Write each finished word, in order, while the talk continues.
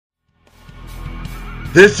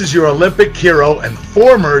This is your Olympic hero and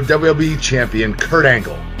former WWE champion, Kurt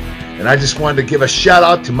Angle. And I just wanted to give a shout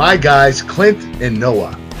out to my guys, Clint and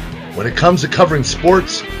Noah. When it comes to covering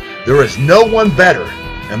sports, there is no one better.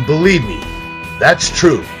 And believe me, that's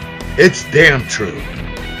true. It's damn true.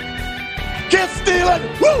 Get stealing,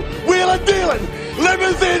 woo, wheeling, dealing,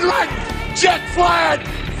 limousine riding, jet flying,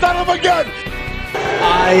 son of a gun.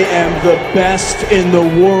 I am the best in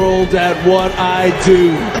the world at what I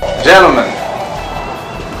do. Gentlemen,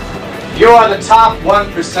 you are the top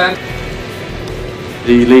 1%.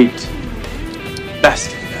 The elite.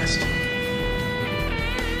 Best of the best.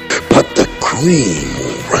 But the cream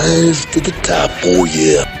will rise to the top, oh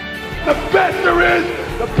yeah. The best there is,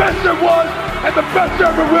 the best there was, and the best there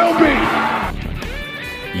ever will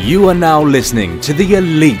be. You are now listening to the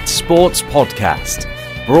Elite Sports Podcast,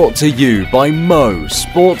 brought to you by Mo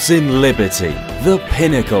Sports in Liberty, the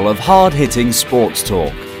pinnacle of hard-hitting sports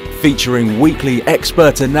talk, featuring weekly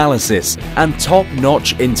expert analysis and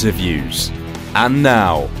top-notch interviews. And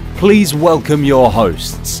now, please welcome your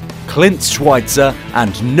hosts, Clint Schweitzer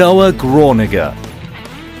and Noah Groninger.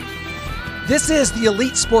 This is the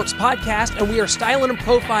Elite Sports Podcast, and we are styling and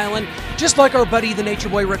profiling, just like our buddy, the Nature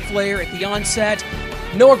Boy Ric Flair, at the onset.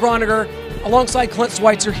 Noah Groninger, alongside Clint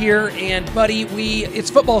Schweitzer here, and buddy,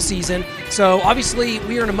 it's football season, so obviously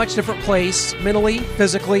we are in a much different place, mentally,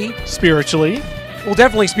 physically. Spiritually. Well,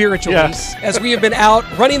 definitely spiritually, yes. As we have been out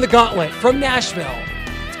running the gauntlet from Nashville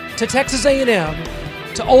to Texas A&M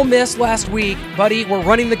to Ole Miss last week. Buddy, we're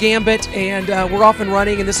running the gambit, and we're off and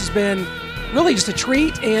running, and this has been really just a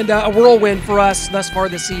treat and a whirlwind for us thus far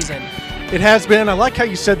this season. It has been. I like how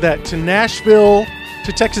you said that. To Nashville,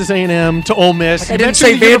 to Texas A&M, to Ole Miss. Like I didn't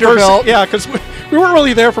say Vanderbilt. Yeah, because we weren't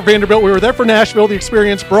really there for Vanderbilt. We were there for Nashville, the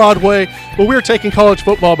experience, Broadway. But we were taking college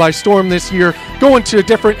football by storm this year, going to a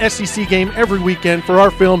different SEC game every weekend for our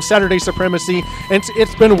film, Saturday Supremacy. And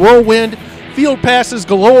it's been a whirlwind. Field passes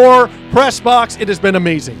galore, press box. It has been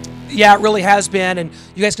amazing. Yeah, it really has been, and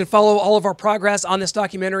you guys can follow all of our progress on this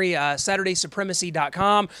documentary,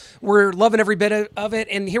 SaturdaySupremacy.com. We're loving every bit of it,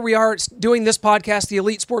 and here we are doing this podcast, the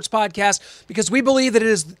Elite Sports Podcast, because we believe that it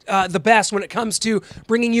is the best when it comes to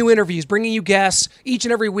bringing you interviews, bringing you guests each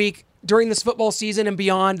and every week during this football season and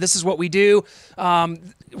beyond. This is what we do.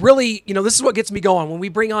 Really, this is what gets me going when we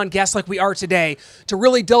bring on guests like we are today to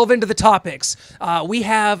really delve into the topics. We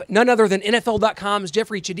have none other than NFL.com's Jeff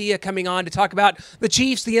Chadiha coming on to talk about the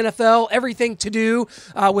Chiefs, the NFL, everything to do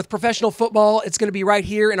with professional football. It's going to be right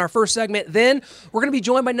here in our first segment. Then we're going to be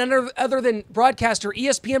joined by none other than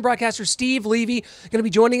ESPN broadcaster Steve Levy, going to be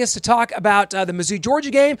joining us to talk about the Mizzou, Georgia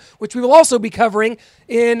game, which we will also be covering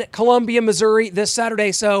in Columbia, Missouri this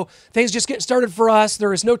Saturday. So things just getting started for us.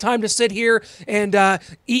 There is no time to sit here and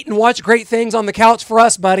eat and watch great things on the couch for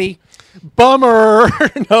us, buddy. Bummer.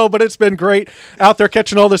 No, but it's been great out there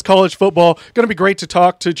catching all this college football. Going to be great to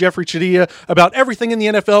talk to Jeff Chadiha about everything in the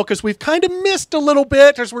NFL because we've kind of missed a little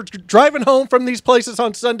bit as we're driving home from these places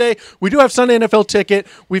on Sunday. We do have Sunday NFL Ticket.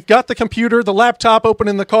 We've got the computer, the laptop open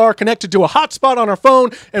in the car, connected to a hotspot on our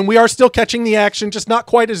phone, and we are still catching the action, just not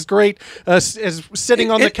quite as great as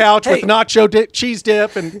sitting on the couch with nacho cheese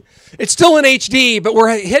dip. And it's still in HD, but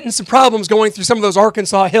we're hitting some problems going through some of those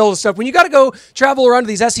Arkansas hills and stuff. When you got to go travel around to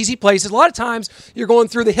these SEC places, a lot of times you're going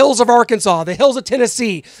through the hills of Arkansas, the hills of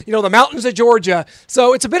Tennessee, the mountains of Georgia.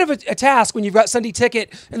 So it's a bit of a task when you've got Sunday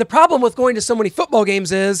Ticket. And the problem with going to so many football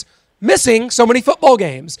games is missing so many football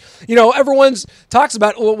games. Everyone's talks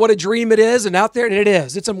about what a dream it is, and out there, and it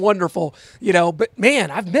is. It's wonderful, But man,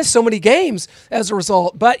 I've missed so many games as a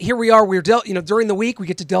result. But here we are. We're during the week we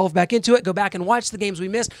get to delve back into it, go back and watch the games we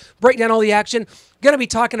missed, break down all the action. Going to be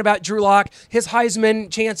talking about Drew Lock, his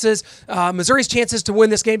Heisman chances, Missouri's chances to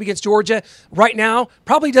win this game against Georgia. Right now,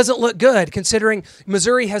 probably doesn't look good considering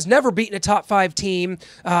Missouri has never beaten a top 5 team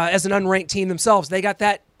as an unranked team themselves. They got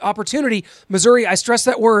that opportunity. Missouri, I stress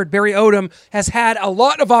that word, Barry Odom, has had a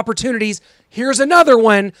lot of opportunities. Here's another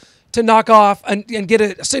one to knock off and get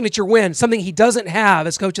a signature win, something he doesn't have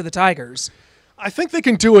as coach of the Tigers. I think they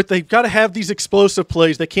can do it. They've got to have these explosive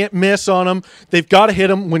plays. They can't miss on them. They've got to hit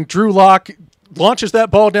them. When Drew Lock launches that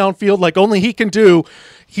ball downfield like only he can do,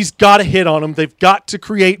 he's got to hit on them. They've got to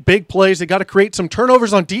create big plays. They've got to create some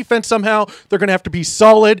turnovers on defense somehow. They're going to have to be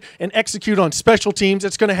solid and execute on special teams.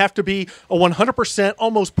 It's going to have to be a 100%,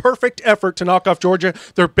 almost perfect effort to knock off Georgia.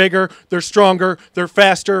 They're bigger, they're stronger, they're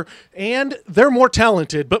faster, and they're more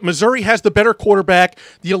talented. But Missouri has the better quarterback,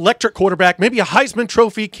 the electric quarterback, maybe a Heisman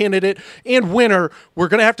Trophy candidate and winner. We're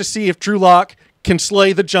going to have to see if Drew Lock can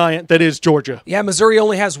slay the giant that is Georgia. Yeah, Missouri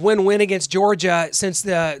only has win-win against Georgia since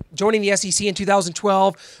joining the SEC in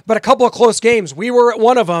 2012, but a couple of close games. We were at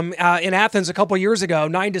one of them in Athens a couple of years ago,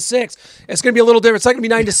 9-6. It's going to be a little different. It's not going to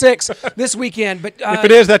be 9-6 this weekend. But if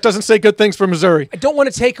it is, that doesn't say good things for Missouri. I don't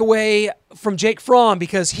want to take away from Jake Fromm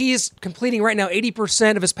because he's completing right now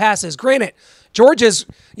 80% of his passes. Granted, Georgia's,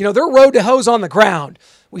 their road to hoe's on the ground.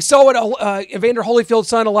 We saw what Evander Holyfield's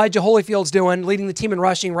son, Elijah Holyfield's doing, leading the team in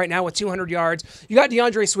rushing right now with 200 yards. You got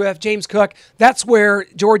DeAndre Swift, James Cook. That's where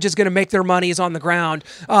Georgia's going to make their money is on the ground.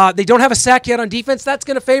 They don't have a sack yet on defense. That's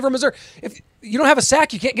going to favor Missouri. If you don't have a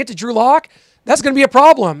sack, you can't get to Drew Lock. That's going to be a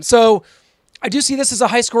problem. So I do see this as a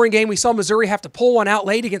high-scoring game. We saw Missouri have to pull one out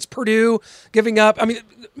late against Purdue, giving up.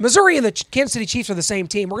 Missouri and the Kansas City Chiefs are the same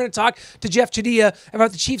team. We're going to talk to Jeff Chadiha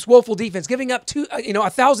about the Chiefs' woeful defense, giving up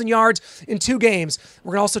 1,000 yards in 2 games.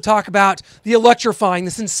 We're going to also talk about the electrifying,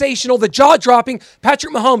 the sensational, the jaw-dropping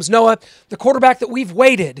Patrick Mahomes, Noah, the quarterback that we've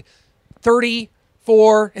waited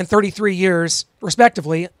 34 and 33 years,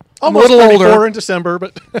 respectively. Almost I'm a little 34 older in December,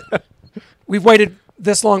 but we've waited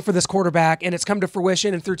this long for this quarterback, and it's come to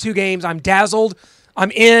fruition. And through 2 games, I'm dazzled. I'm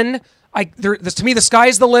in. To me, the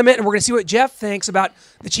sky's the limit, and we're going to see what Jeff thinks about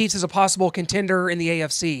the Chiefs as a possible contender in the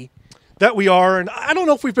AFC. That we are, and I don't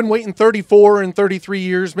know if we've been waiting 34 and 33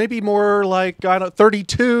 years, maybe more like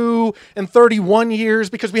 32 and 31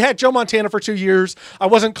 years, because we had Joe Montana for 2 years. I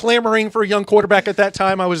wasn't clamoring for a young quarterback at that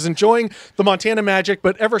time. I was enjoying the Montana magic,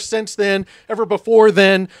 but ever since then, ever before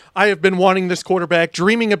then, I have been wanting this quarterback,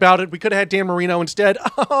 dreaming about it. We could have had Dan Marino instead.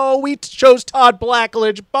 Oh, we chose Todd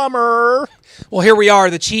Blackledge. Bummer. Well, here we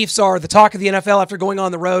are. The Chiefs are the talk of the NFL after going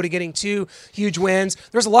on the road and getting 2 huge wins.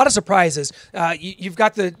 There's a lot of surprises. You've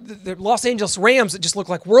got the Los Angeles Rams that just look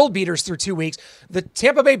like world beaters through 2 weeks. The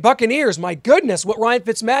Tampa Bay Buccaneers, my goodness, what Ryan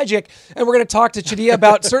Fitzmagic. And we're going to talk to Chadiha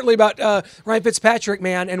about Ryan Fitzpatrick,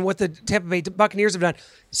 man, and what the Tampa Bay Buccaneers have done.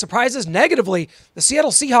 Surprises negatively. The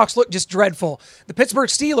Seattle Seahawks look just dreadful. The Pittsburgh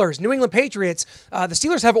Steelers, New England Patriots, the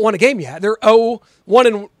Steelers haven't won a game yet. They're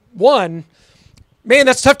 0-1-1. Man,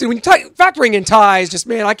 that's tough to when you factoring in ties. Just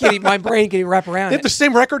my brain can't even wrap around They it. have the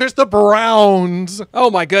same record as the Browns.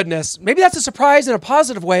 Oh my goodness! Maybe that's a surprise in a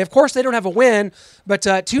positive way. Of course, they don't have a win, but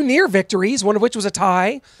 2 near victories, one of which was a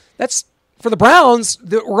tie. That's for the Browns.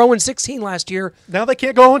 That were 0-16 last year. Now they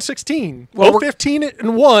can't go 0-16. Well,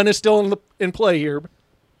 15-1 is still in play here.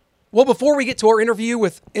 Well, before we get to our interview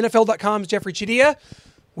with NFL.com's Jeffrey Chadiha,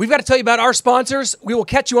 we've got to tell you about our sponsors. We will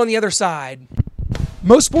catch you on the other side.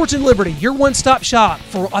 Mo Sports and Liberty, your one-stop shop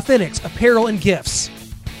for authentics, apparel, and gifts.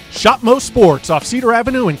 Shop Mo Sports off Cedar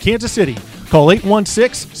Avenue in Kansas City. Call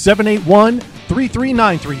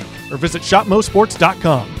 816-781-3393 or visit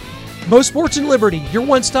shopmosports.com. Mo Sports and Liberty, your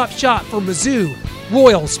one-stop shop for Mizzou,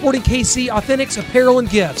 Royal, Sporting KC, authentics, apparel, and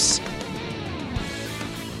gifts.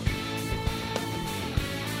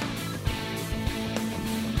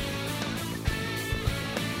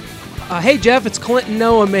 Hey, Jeff, it's Clinton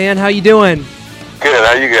Noah, man. How you doing? Good.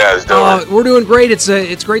 How you guys doing? We're doing great.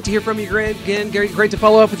 It's great to hear from you again. Great to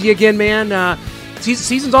follow up with you again, man.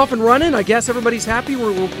 Season's off and running. I guess everybody's happy.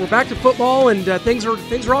 We're back to football, and things are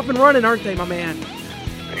off and running, aren't they, my man?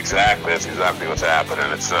 Exactly. That's exactly what's happening.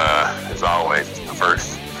 It's always the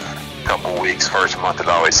first couple weeks, first month. It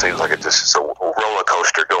always seems like it's just a roller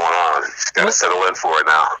coaster going on. You just got to settle in for it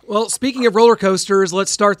now. Well, speaking of roller coasters, let's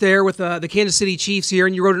start there with the Kansas City Chiefs here.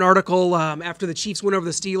 And you wrote an article after the Chiefs went over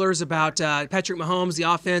the Steelers about Patrick Mahomes, the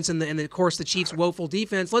offense, and of course the Chiefs' woeful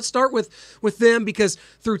defense. Let's start with them because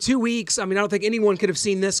through 2 weeks, I don't think anyone could have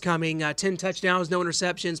seen this coming. 10 touchdowns, no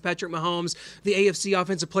interceptions. Patrick Mahomes, the AFC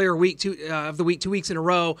Offensive Player of the week 2 weeks in a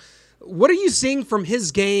row. What are you seeing from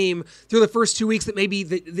his game through the first 2 weeks that maybe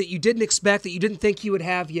that you didn't expect, that you didn't think he would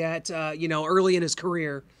have yet, early in his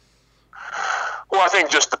career? Well, I think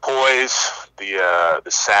just the poise, the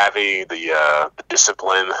savvy, the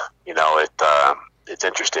discipline. It's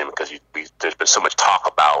interesting because there's been so much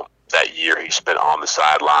talk about that year he spent on the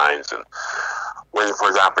sidelines and waiting for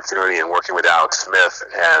his opportunity and working with Alex Smith.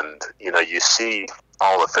 And you see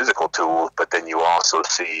all the physical tools, but then you also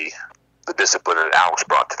see the discipline that Alex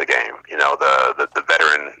brought to the game, the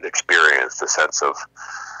veteran experience, the sense of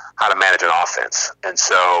how to manage an offense. And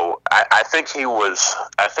so I think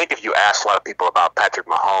if you ask a lot of people about Patrick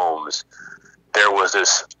Mahomes, there was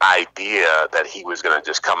this idea that he was going to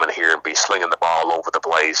just come in here and be slinging the ball all over the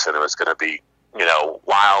place, and it was going to be,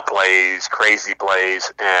 wild plays, crazy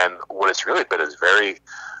plays. And what it's really been is very,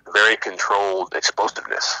 very controlled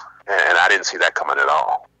explosiveness. And I didn't see that coming at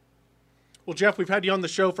all. Well, Jeff, we've had you on the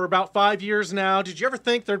show for about 5 years now. Did you ever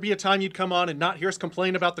think there'd be a time you'd come on and not hear us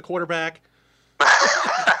complain about the quarterback?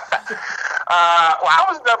 Well, I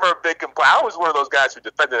was never a big complaint. I was one of those guys who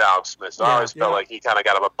defended Alex Smith, so I always felt like he kind of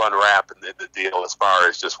got him a bun rap in the deal as far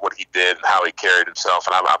as just what he did and how he carried himself,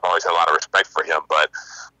 and I've always had a lot of respect for him. But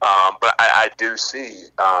I do see,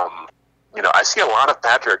 I see a lot of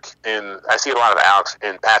I see a lot of Alex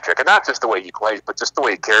in Patrick, and not just the way he plays, but just the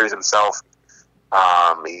way he carries himself.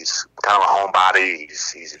 He's kind of a homebody.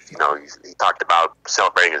 He talked about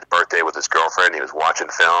celebrating his birthday with his girlfriend. He was watching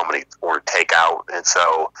film and he ordered takeout. And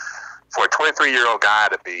so for a 23-year-old guy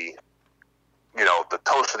to be, the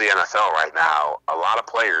toast of the NFL right now, a lot of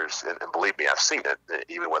players, and believe me, I've seen it,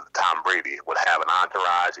 even with Tom Brady, would have an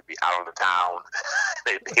entourage. He'd be out on the town.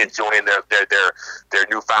 They'd be enjoying their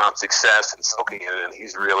newfound success and soaking in it. And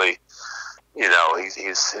he's really,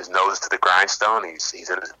 he's his nose to the grindstone. He's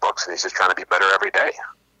in his books, and he's just trying to be better every day.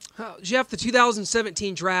 Jeff, the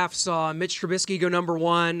 2017 draft saw Mitch Trubisky go number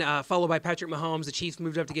 1, followed by Patrick Mahomes. The Chiefs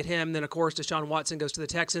moved up to get him. Then, of course, Deshaun Watson goes to the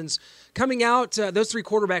Texans. Coming out, those 3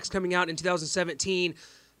 quarterbacks coming out in 2017,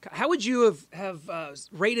 how would you have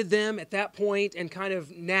rated them at that point? And kind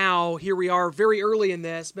of now, here we are very early in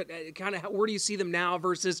this, but kind of where do you see them now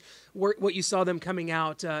versus what you saw them coming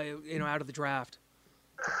out, out of the draft?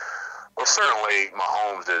 Well, certainly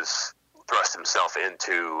Mahomes has thrust himself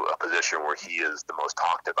into a position where he is the most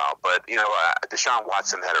talked about. But, Deshaun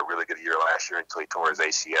Watson had a really good year last year until he tore his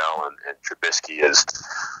ACL, and Trubisky is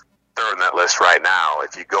third on that list right now.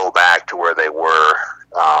 If you go back to where they were,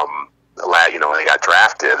 when they got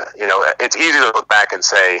drafted, it's easy to look back and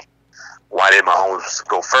say, why did Mahomes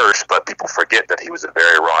go first? But people forget that he was a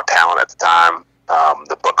very raw talent at the time.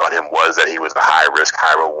 The book on him was that he was a high-risk,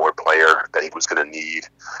 high-reward player, that he was going to need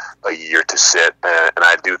a year to sit. And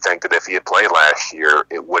I do think that if he had played last year,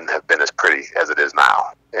 it wouldn't have been as pretty as it is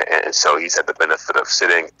now. And so he's had the benefit of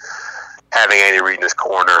sitting, having Andy Reid in his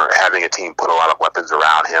corner, having a team put a lot of weapons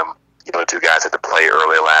around him. The 2 guys had to play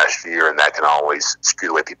early last year, and that can always skew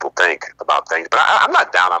the way people think about things. But I'm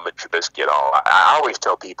not down on Mitch Trubisky at all. I always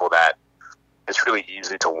tell people that it's really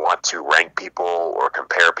easy to want to rank people or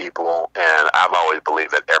compare people, and I've always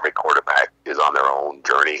believed that every quarterback is on their own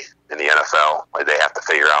journey in the NFL. Like, they have to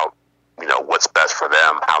figure out, what's best for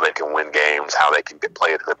them, how they can win games, how they can get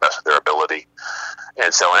played to the best of their ability.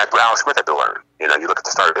 And so that's what Alex Smith had to learn. You look at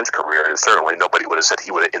the start of his career, and certainly nobody would have said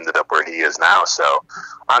he would have ended up where he is now. So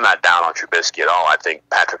I'm not down on Trubisky at all. I think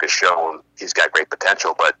Patrick has shown he's got great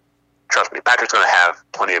potential, but trust me, Patrick's going to have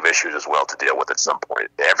plenty of issues as well to deal with at some point.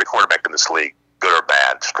 Every quarterback in this league, good or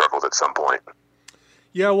bad, struggles at some point.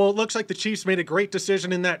 Yeah, well, it looks like the Chiefs made a great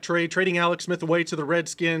decision in that trade, trading Alex Smith away to the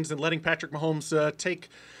Redskins and letting Patrick Mahomes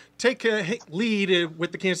take a lead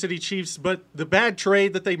with the Kansas City Chiefs. But the bad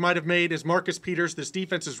trade that they might have made is Marcus Peters. This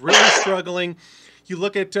defense is really struggling. You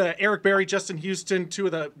look at Eric Berry, Justin Houston, 2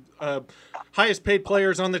 of the highest paid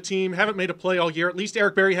players on the team, haven't made a play all year. At least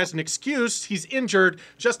Eric Berry has an excuse. He's injured.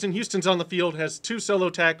 Justin Houston's on the field, has 2 solo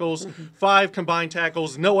tackles, 5 combined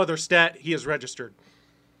tackles, no other stat he has registered.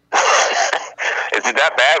 Is it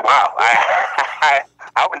that bad? Wow.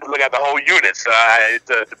 I would look at the whole unit. So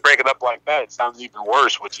to break it up like that, it sounds even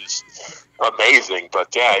worse, which is amazing.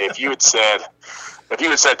 But yeah, if you had said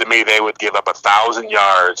to me they would give up 1,000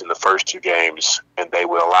 yards in the first 2 games and they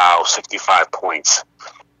would allow 65 points,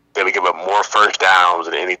 they would give up more first downs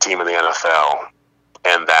than any team in the NFL,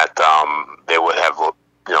 and that they would have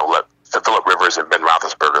let Phillip Rivers and Ben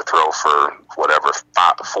Roethlisberger throw for whatever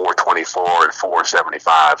 424 and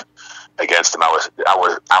 475 against them, I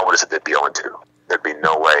would have said they'd be 0-2. There'd be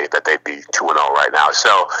no way that they'd be 2-0 right now.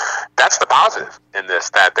 So that's the positive in this,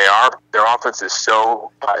 that their offense is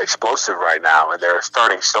so explosive right now, and they're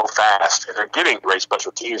starting so fast, and they're getting great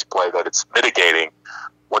special teams play that it's mitigating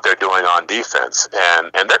what they're doing on defense.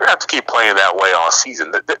 And they're going to have to keep playing that way all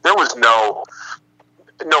season. There was no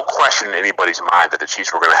question in anybody's mind that the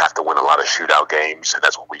Chiefs were going to have to win a lot of shootout games, and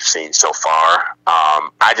that's what we've seen so far.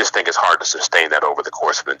 I just think it's hard to sustain that over the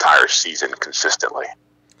course of an entire season consistently.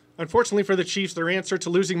 Unfortunately for the Chiefs, their answer to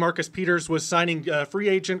losing Marcus Peters was signing free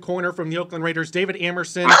agent corner from the Oakland Raiders, David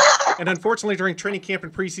Amerson. And unfortunately, during training camp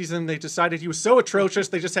and preseason, they decided he was so atrocious,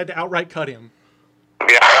 they just had to outright cut him.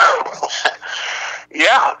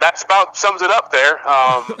 Yeah, that's about sums it up there. And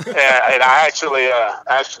I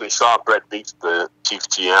actually saw Brett Beach, the Chiefs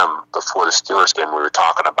GM, before the Steelers game. We were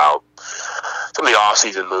talking about some of the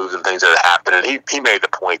off-season moves and things that had happened, and he made the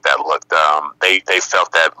point that, look, they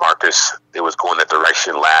felt that Marcus, it was going that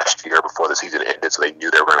direction last year before the season ended, so they knew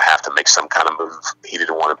they were going to have to make some kind of move. He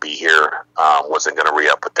didn't want to be here, wasn't going to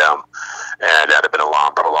re-up with them, and that had been a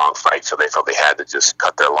long fight, so they felt they had to just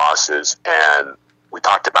cut their losses. And we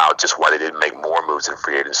talked about just why they didn't make more moves in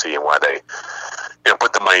free agency and why they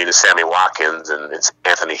put the money into Sammy Watkins and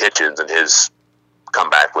Anthony Hitchens and his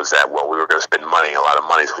comeback was that, well, we were going to spend money, a lot of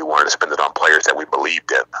money, so we wanted to spend it on players that we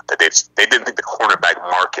believed in. That they didn't think the cornerback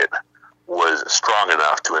market was strong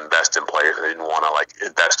enough to invest in players. They didn't want to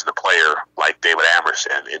invest in a player like David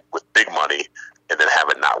Amerson with big money and then have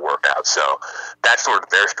it not work out. So that's sort of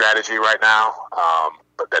their strategy right now.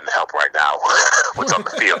 But doesn't help right now what's on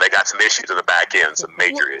the field. They got some issues in the back end, some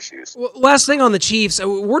major issues. Well, last thing on the Chiefs,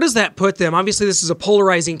 where does that put them? Obviously, this is a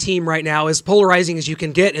polarizing team right now, as polarizing as you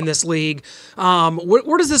can get in this league.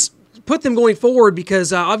 Where does this put them going forward?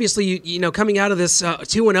 Because obviously, you know, coming out of this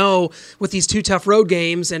 2-0 with these two tough road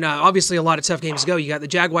games, and obviously a lot of tough games to go. You got the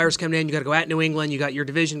Jaguars coming in, you got to go at New England, you got your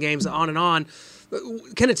division games, on and on.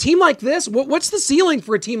 Can a team like this, what's the ceiling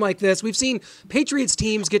for a team like this? We've seen Patriots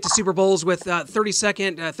teams get to Super Bowls with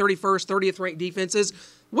 32nd, 31st, 30th ranked defenses.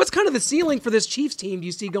 What's kind of the ceiling for this Chiefs team do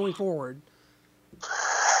you see going forward?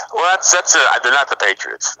 Well, they're not the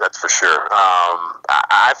Patriots, that's for sure.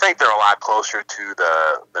 I think they're a lot closer to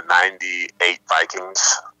the 98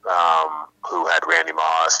 Vikings, who had Randy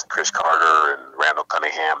Moss, Chris Carter, and Randall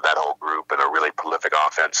Cunningham, that whole group, and a really prolific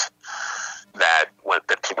offense that went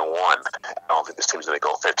 15-1. I don't think this team's going to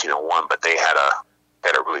go 15-1, but they had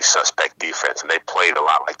a really suspect defense, and they played a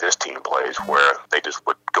lot like this team plays, where they just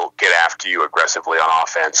would go get after you aggressively on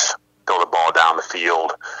offense, throw the ball down the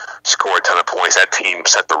field, score a ton of points. That team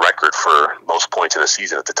set the record for most points in the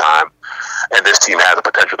season at the time, and this team has the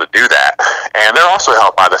potential to do that. And they're also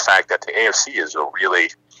helped by the fact that the AFC is a really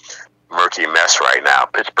murky mess right now.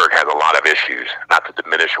 Pittsburgh has a lot of issues, not to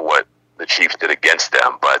diminish what the Chiefs did against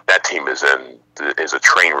them, but that team is a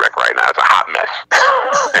train wreck right now. It's a hot mess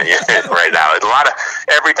right now. It's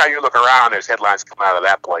every time you look around, there's headlines coming out of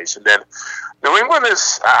that place. And then New England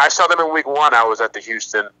I saw them in week 1. I was at the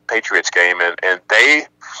Houston Patriots game, and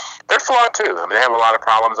they're flawed too. I mean, they have a lot of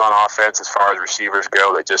problems on offense as far as receivers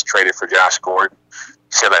go. They just traded for Josh Gordon,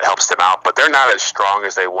 so that helps them out, but they're not as strong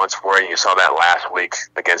as they once were, and you saw that last week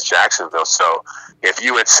against Jacksonville. So if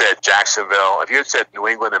you had said New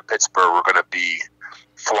England and Pittsburgh were going to be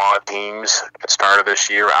flawed teams at the start of this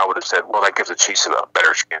year, I would have said, well, that gives the Chiefs a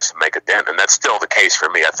better chance to make a dent, and that's still the case for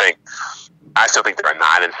me. I still think they're a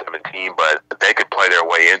 9-17, but they could play their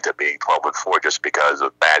way into being 12-4 just because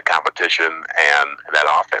of bad competition and that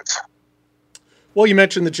offense. Well, you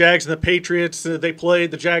mentioned the Jags and the Patriots. They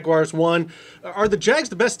played. The Jaguars won. Are the Jags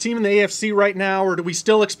the best team in the AFC right now, or do we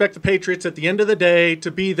still expect the Patriots at the end of the day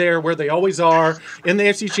to be there where they always are in the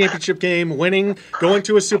AFC Championship game, winning, going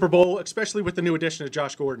to a Super Bowl, especially with the new addition of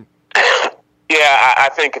Josh Gordon? Yeah, I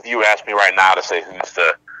think if you ask me right now to say who's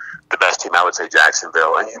the best team, I would say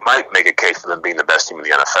Jacksonville. And you might make a case for them being the best team in the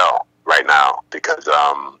NFL right now because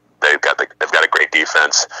they've got a great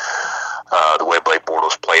defense. The way Blake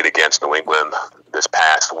Bortles played against New England this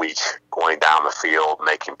past week, going down the field,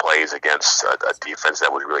 making plays against a defense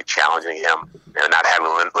that was really challenging him, and not having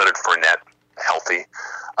Leonard Fournette healthy,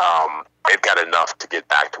 they've got enough to get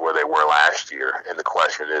back to where they were last year. And the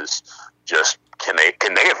question is just, can they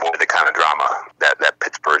avoid the kind of drama that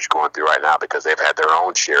Pittsburgh's going through right now, because they've had their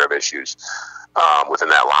own share of issues within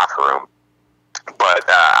that locker room. But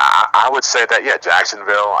I would say that, yeah,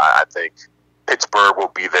 Jacksonville, I think Pittsburgh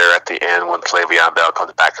will be there at the end when Le'Veon Bell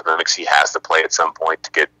comes back to the mix. He has to play at some point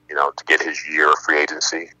to get his year of free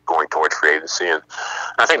agency, going towards free agency. And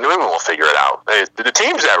I think New England will figure it out. The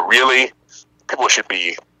teams that really people should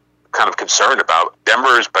be kind of concerned about,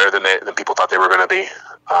 Denver is better than people thought they were going to be.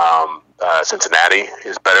 Cincinnati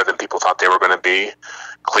is better than people thought they were going to be.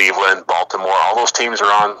 Cleveland, Baltimore, all those teams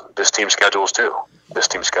are on this team's schedule too.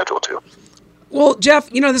 Well, Jeff,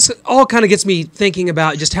 this all kind of gets me thinking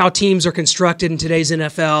about just how teams are constructed in today's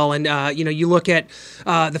NFL. And, you look at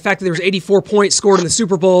the fact that there was 84 points scored in the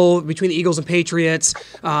Super Bowl between the Eagles and Patriots.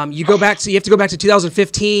 You have to go back to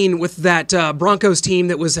 2015 with that Broncos team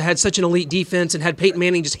that had such an elite defense and had Peyton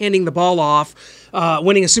Manning just handing the ball off,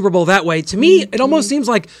 winning a Super Bowl that way. To me, it almost seems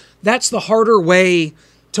like that's the harder way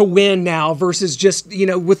to win now versus just,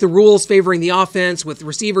 with the rules favoring the offense, with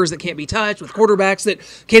receivers that can't be touched, with quarterbacks that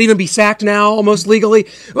can't even be sacked now almost legally.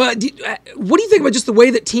 What do you think about just the way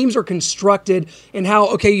that teams are constructed and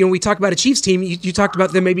how, we talk about a Chiefs team, you talked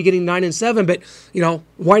about them maybe getting 9-7, but,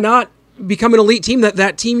 why not become an elite team?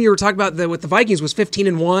 That team you were talking about with the Vikings was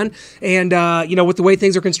 15-1, and, with the way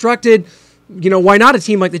things are constructed, why not a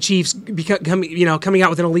team like the Chiefs coming out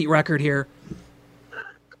with an elite record here?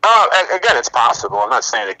 Again, it's possible. I'm not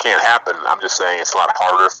saying it can't happen. I'm just saying it's a lot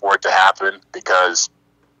harder for it to happen because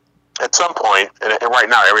at some point, and right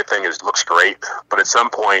now everything looks great, but at some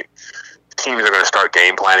point teams are going to start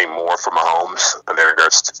game planning more for Mahomes, and they're going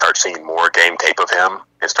to start seeing more game tape of him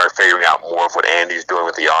and start figuring out more of what Andy's doing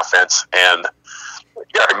with the offense. And,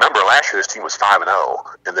 Yeah, I remember last year this team was 5-0,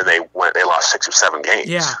 and then they lost 6 or 7 games.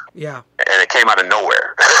 Yeah. And it came out of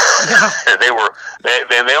nowhere. Yeah. And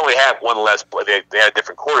they only had one less. They had a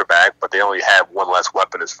different quarterback, but they only had one less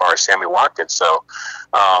weapon as far as Sammy Watkins. So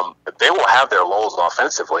they will have their lows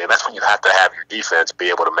offensively, and that's when you have to have your defense be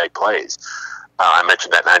able to make plays. I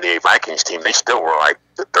mentioned that 98 Vikings team. They still were like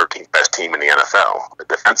the 13th best team in the NFL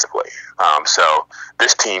defensively. So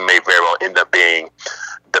this team may very well end up being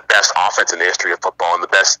the best offense in the history of football and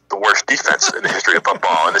the worst defense in the history of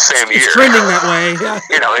football in the same year. It's trending that way. Yeah.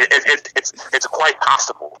 You know, it's quite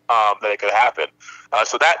possible that it could happen.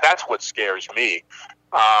 So that's what scares me.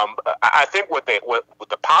 I think what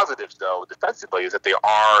the positives though defensively is that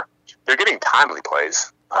they're getting timely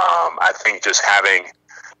plays. I think just having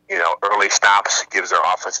early stops gives their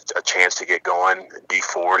offense a chance to get going. D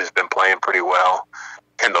Ford has been playing pretty well.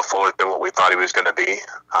 Kendall Fuller has been what we thought he was going to be.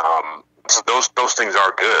 So those things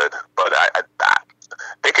are good, but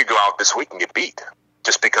they could go out this week and get beat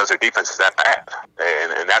just because their defense is that bad,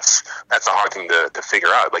 and that's a hard thing to figure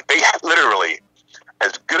out. Like, they literally,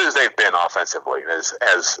 as good as they've been offensively,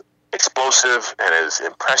 as explosive and as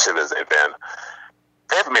impressive as they've been,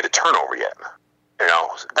 they haven't made a turnover yet.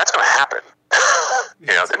 That's going to happen.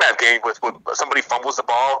 They might have games with somebody fumbles the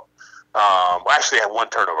ball. Actually, they had one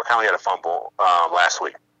turnover. Conley had a fumble last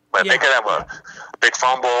week. But they could have a big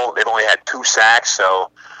fumble. They've only had 2 sacks,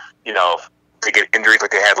 so if they get injuries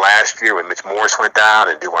like they had last year when Mitch Morris went down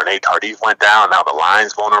and Duvernay Tardif went down. Now the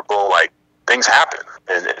line's vulnerable. Like, things happen,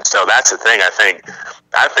 and so that's the thing. I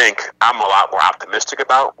think I'm a lot more optimistic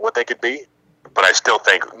about what they could be, but I still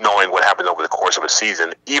think knowing what happens over the course of a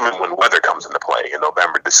season, even when weather comes into play in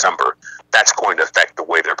November, December, that's going to affect the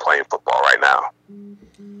way they're playing football right now.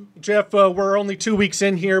 Jeff, we're only 2 weeks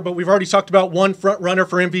in here, but we've already talked about one front runner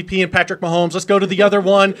for MVP and Patrick Mahomes. Let's go to the other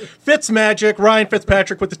one. Fitzmagic, Ryan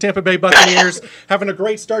Fitzpatrick with the Tampa Bay Buccaneers, having a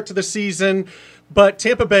great start to the season. But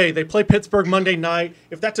Tampa Bay, they play Pittsburgh Monday night.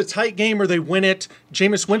 If that's a tight game or they win it,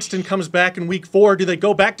 Jameis Winston comes back in week 4. Do they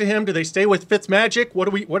go back to him? Do they stay with Fitzmagic?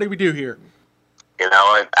 What do we do here?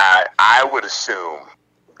 I would assume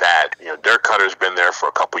that Dirk Cutter's been there for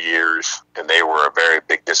a couple years, and they were a very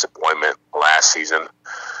big disappointment last season.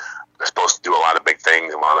 They're supposed to do a lot of big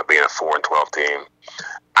things and wound up being a 4-12 team.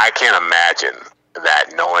 I can't imagine that,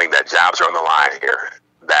 knowing that jobs are on the line here,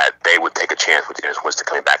 that they would take a chance with Jameis Winston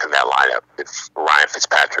coming back in that lineup if Ryan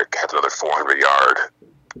Fitzpatrick has another 400-yard,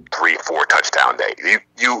 3-4 touchdown day.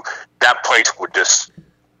 That place would just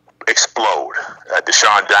explode.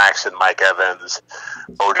 Deshaun Jackson, Mike Evans,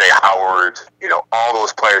 O.J. Howard, all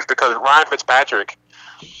those players. Because Ryan Fitzpatrick,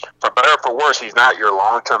 for better or for worse, he's not your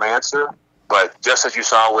long-term answer. But just as you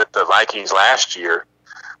saw with the Vikings last year,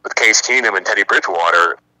 with Case Keenum and Teddy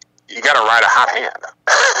Bridgewater, you got to ride a hot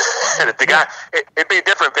hand. And if the guy, it'd be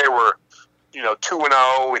different if they were,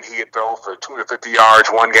 2-0 and he had thrown for 250 yards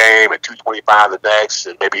one game and 225 the next,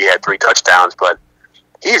 and maybe he had 3 touchdowns. But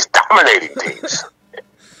he's dominating teams,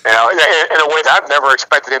 in a way that I've never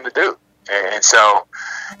expected him to do. And so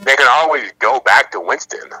they can always go back to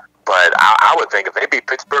Winston. But I would think if they beat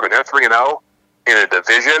Pittsburgh and they're 3-0 in a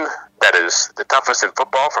division that is the toughest in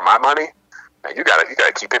football, for my money, you got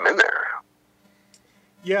to keep him in there.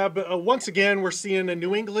 Yeah, but once again, we're seeing a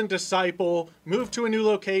New England disciple move to a new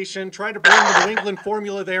location, try to bring the New England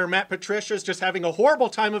formula there. Matt Patricia's just having a horrible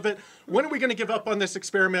time of it. When are we going to give up on this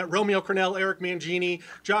experiment? Romeo Crennel, Eric Mangini,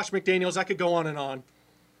 Josh McDaniels, I could go on and on.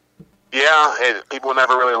 Yeah, people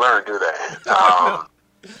never really learn, do they?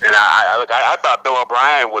 And I thought Bill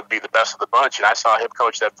O'Brien would be the best of the bunch, and I saw him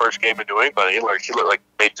coach that first game in New England. He looked like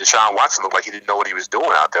made Deshaun Watson look like he didn't know what he was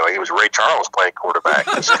doing out there. Like he was Ray Charles playing quarterback.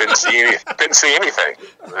 Just couldn't see anything.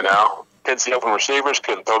 Couldn't see open receivers,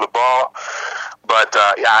 couldn't throw the ball. But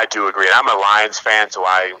yeah, I do agree. I'm a Lions fan, so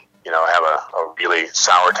I have a really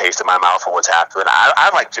sour taste in my mouth for what's happening.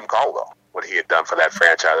 I like Jim Caldwell, what he had done for that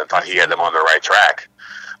franchise. I thought he had them on the right track.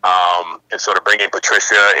 And so to bring in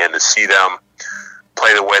Patricia and to see them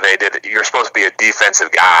play the way they did, you're supposed to be a defensive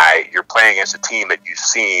guy. You're playing against a team that you've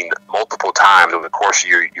seen multiple times over the course of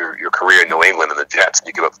your career in New England and the Jets, and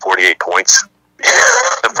you give up 48 points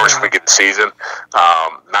the first week of the season.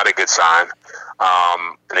 Not a good sign.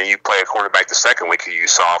 And then you play a quarterback the second week who you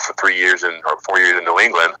saw for 4 years in New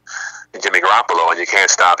England, and Jimmy Garoppolo, and you can't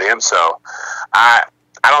stop him. So I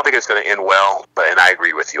don't think it's going to end well, and I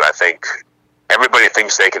agree with you. I think everybody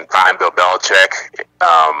thinks they can find Bill Belichick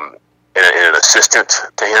in an assistant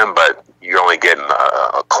to him, but you're only getting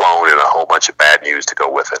a clone and a whole bunch of bad news to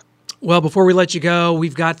go with it. Well, before we let you go,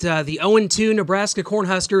 we've got the 0-2 Nebraska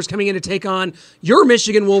Cornhuskers coming in to take on your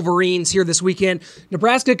Michigan Wolverines here this weekend.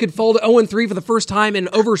 Nebraska could fall to 0-3 for the first time in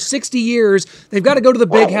over 60 years. They've got to go to the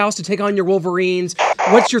Big House to take on your Wolverines.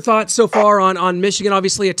 What's your thoughts so far on Michigan?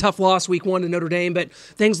 Obviously a tough loss week 1 to Notre Dame, but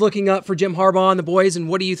things looking up for Jim Harbaugh and the boys, and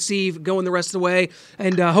what do you see going the rest of the way?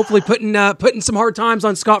 And hopefully putting some hard times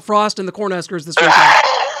on Scott Frost and the Cornhuskers this weekend.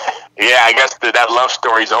 Yeah, I guess that love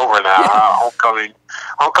story's over now.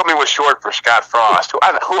 Homecoming was short for Scott Frost, who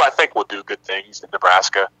I think will do good things in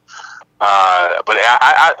Nebraska. But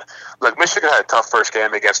I look, Michigan had a tough first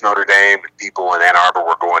game against Notre Dame. People in Ann Arbor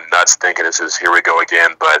were going nuts thinking this is here we go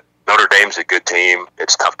again. But Notre Dame's a good team.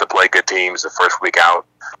 It's tough to play good teams the first week out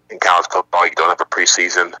in college football. You don't have a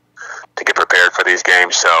preseason to get prepared for these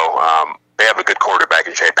games. So they have a good quarterback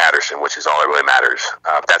in Shea Patterson, which is all that really matters.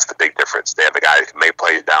 That's the big difference. They have a guy who can make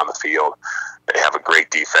plays down the field. They have a great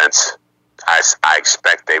defense. I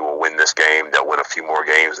expect they will win this game. They'll win a few more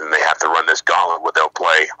games, and they have to run this gauntlet where they'll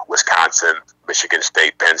play Wisconsin, Michigan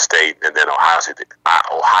State, Penn State, and then Ohio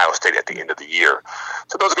State at the end of the year.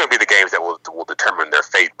 So those are going to be the games that will determine their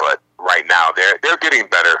fate. But right now, they're getting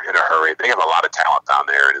better in a hurry. They have a lot of talent down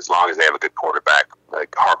there, and as long as they have a good quarterback, like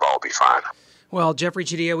Harbaugh will be fine. Well, Jeffrey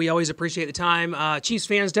Chadiha, we always appreciate the time. Chiefs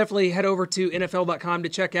fans, definitely head over to NFL.com to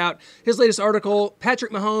check out his latest article,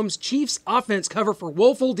 Patrick Mahomes, Chiefs offense cover for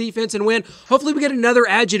woeful defense and win. Hopefully we get another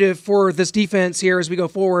adjective for this defense here as we go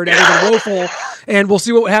forward, other than woeful, and we'll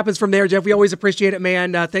see what happens from there, Jeff. We always appreciate it,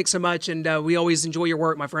 man. Thanks so much, and we always enjoy your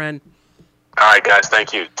work, my friend. All right, guys.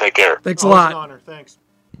 Thank you. Take care. Thanks a lot. An honor. Thanks.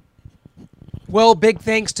 Well, big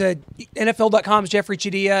thanks to NFL.com's Jeffrey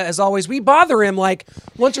Chadiha. As always, we bother him like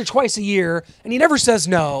once or twice a year, and he never says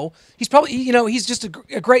no. He's probably, he's just a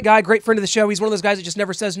great guy, great friend of the show. He's one of those guys that just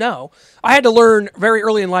never says no. I had to learn very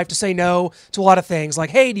early in life to say no to a lot of things.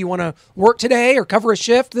 Like, hey, do you want to work today or cover a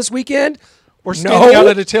shift this weekend? Or standing out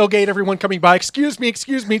at a tailgate, everyone coming by, excuse me.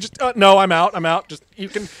 Just, no, I'm out. Just, you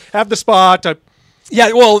can have the spot.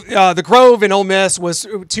 Yeah, well, the Grove in Ole Miss was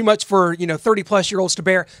too much for 30-plus-year-olds to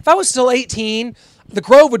bear. If I was still 18, the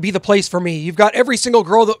Grove would be the place for me. You've got every single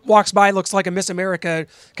girl that walks by looks like a Miss America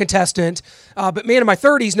contestant. But man, in my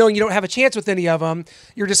 30s, knowing you don't have a chance with any of them,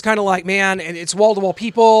 you're just kind of like, man, and it's wall-to-wall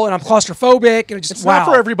people, and I'm claustrophobic, and it's not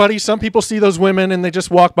for everybody. Some people see those women and they just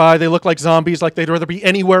walk by. They look like zombies, like they'd rather be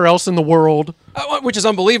anywhere else in the world. Which is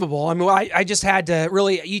unbelievable. I mean, I just had to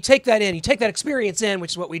really, you take that in, you take that experience in,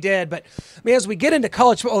 which is what we did. But man, as we get into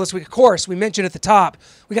college football this week, of course, we mentioned at the top,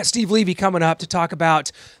 we got Steve Levy coming up to talk about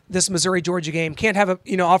this Missouri-Georgia game. Can't have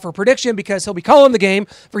offer a prediction because he'll be calling the game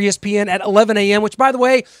for ESPN at 11 a.m., which, by the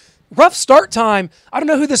way, rough start time. I don't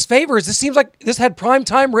know who this favors. This seems like this had prime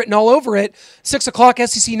time written all over it. 6 o'clock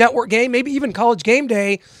SEC Network game, maybe even College Game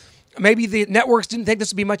Day. Maybe the networks didn't think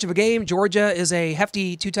this would be much of a game. Georgia is a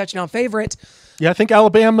hefty 2-touchdown favorite. Yeah, I think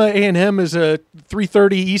Alabama A&M is a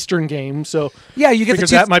 3:30 Eastern game, so yeah, you get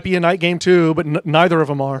that might be a night game too, but neither of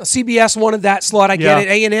them are. CBS wanted that slot. I get it.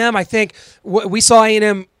 A&M, I think we saw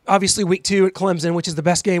A&M obviously week 2 at Clemson, which is the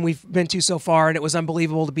best game we've been to so far, and it was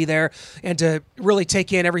unbelievable to be there and to really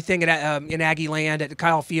take in everything in Aggie land at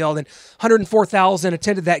Kyle Field. And 104,000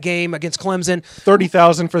 attended that game against Clemson.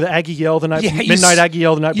 30,000 for the Aggie Yell the night midnight Aggie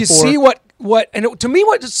Yell the night before. You see and to me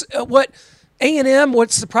what A&M,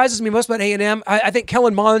 what surprises me most about A&M, I think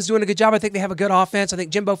Kellen Mond's doing a good job. I think they have a good offense. I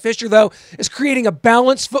think Jimbo Fisher, though, is creating a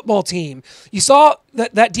balanced football team. You saw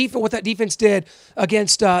that defense, what that defense did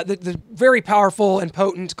against the very powerful and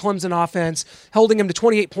potent Clemson offense, holding them to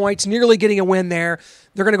 28 points, nearly getting a win there.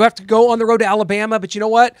 They're going to have to go on the road to Alabama, but you know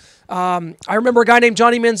what? I remember a guy named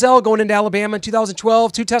Johnny Manziel going into Alabama in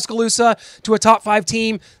 2012 to Tuscaloosa to a top 5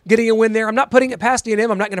 team, getting a win there. I'm not putting it past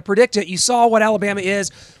A&M. I'm not going to predict it. You saw what Alabama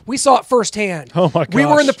is. We saw it firsthand. Oh, my gosh. We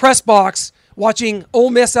were in the press box watching Ole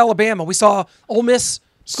Miss, Alabama. We saw Ole Miss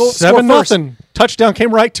score 7-0. Touchdown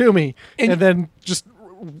came right to me. And then just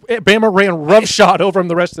Bama ran roughshod over him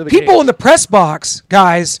the rest of the game. People in the press box,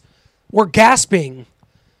 guys, were gasping.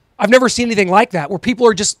 I've never seen anything like that, where people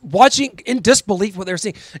are just watching in disbelief what they're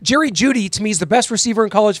seeing. Jerry Jeudy, to me, is the best receiver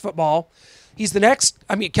in college football. He's the next,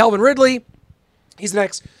 Calvin Ridley. He's the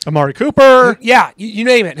next. Amari Cooper. Yeah, you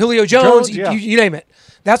name it. Julio Jones, yeah. you name it.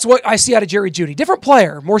 That's what I see out of Jerry Jeudy. Different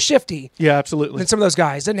player, more shifty. Yeah, absolutely. Than some of those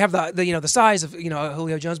guys. Didn't have the size of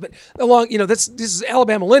Julio Jones, but along this is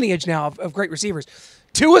Alabama lineage now of great receivers.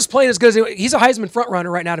 Tua's playing as good as he's a Heisman front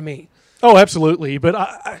runner right now to me. Oh, absolutely. But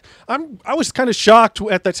I was kind of shocked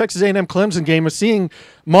at that Texas A&M Clemson game of seeing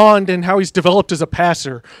Mond and how he's developed as a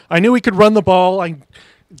passer. I knew he could run the ball.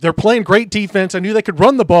 They're playing great defense. I knew they could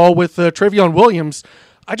run the ball with Travion Williams.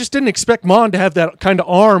 I just didn't expect Mon to have that kind of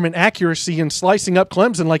arm and accuracy in slicing up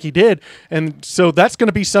Clemson like he did. And so that's going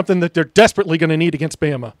to be something that they're desperately going to need against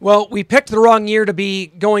Bama. Well, we picked the wrong year to be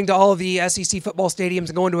going to all of the SEC football stadiums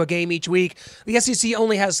and going to a game each week. The SEC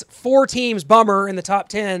only has 4 teams, bummer, in the top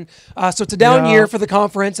 10. So it's a down year for the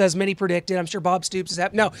conference, as many predicted. I'm sure Bob Stoops has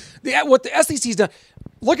happened. No, what the SEC's done,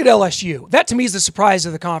 look at LSU. That, to me, is the surprise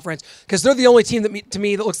of the conference because they're the only team that, to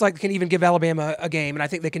me, that looks like they can even give Alabama a game, and I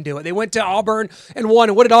think they can do it. They went to Auburn and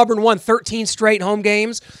won. And what did Auburn win? 13 straight home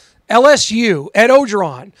games. LSU, Ed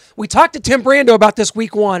Orgeron. We talked to Tim Brando about this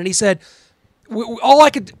week 1, and he said, all I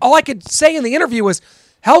could say in the interview was,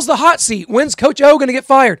 how's the hot seat? When's Coach O going to get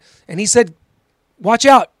fired? And he said, watch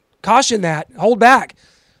out. Caution that. Hold back.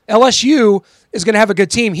 LSU is going to have a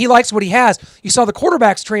good team. He likes what he has. You saw the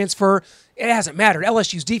quarterbacks transfer. It hasn't mattered.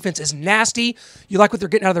 LSU's defense is nasty. You like what they're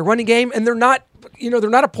getting out of their running game, and they're not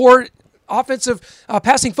a poor offensive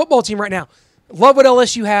passing football team right now. Love what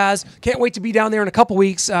LSU has. Can't wait to be down there in a couple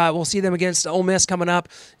weeks. We'll see them against Ole Miss coming up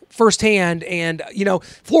firsthand. And,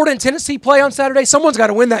 Florida and Tennessee play on Saturday. Someone's got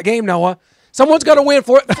to win that game, Noah. Someone's got to win.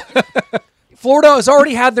 Florida has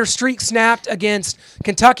already had their streak snapped against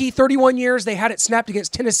Kentucky, 31 years. They had it snapped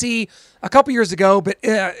against Tennessee a couple years ago. But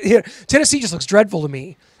Tennessee just looks dreadful to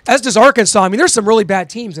me, as does Arkansas. I mean, there's some really bad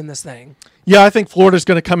teams in this thing. Yeah, I think Florida's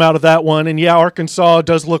going to come out of that one. And, yeah, Arkansas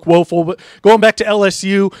does look woeful. But going back to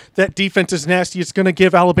LSU, that defense is nasty. It's going to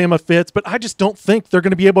give Alabama fits. But I just don't think they're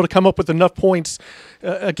going to be able to come up with enough points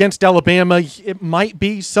against Alabama. It might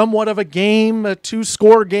be somewhat of a game, a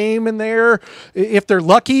 2-score game in there if they're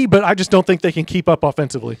lucky. But I just don't think they can keep up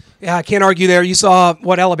offensively. Yeah, I can't argue there. You saw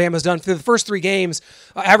what Alabama's done through the first 3 games,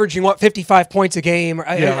 averaging, 55 points a game.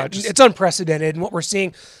 Yeah, it's unprecedented. And what we're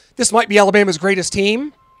seeing, this might be Alabama's greatest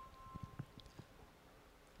team.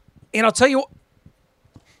 And I'll tell you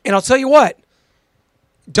what,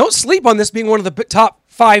 don't sleep on this being one of the top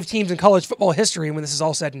 5 teams in college football history when this is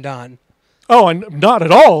all said and done. Oh, and not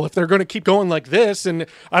at all. If they're going to keep going like this, and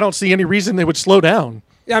I don't see any reason they would slow down.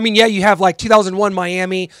 I mean, yeah, you have 2001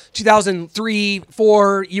 Miami, 2003,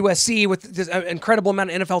 4 USC with this incredible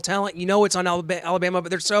amount of NFL talent. You know it's on Alabama, but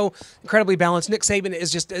they're so incredibly balanced. Nick Saban is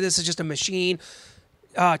just a machine.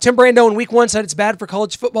 Tim Brando in week 1 said it's bad for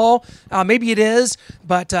college football. Maybe it is,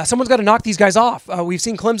 but someone's got to knock these guys off. We've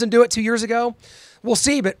seen Clemson do it 2 years ago. We'll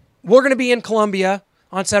see, but we're going to be in Columbia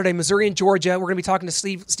on Saturday, Missouri and Georgia. We're going to be talking to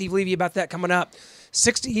Steve Levy about that coming up.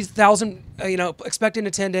 60,000, expected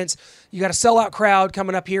attendance. You got a sellout crowd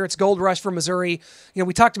coming up here. It's Gold Rush for Missouri.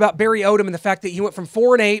 We talked about Barry Odom and the fact that he went from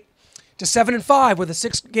 4-8 to 7-5 with a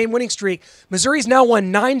 6-game winning streak. Missouri's now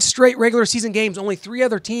won 9 straight regular season games. Only 3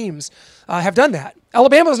 other teams have done that.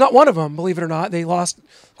 Alabama's not one of them, believe it or not. They lost,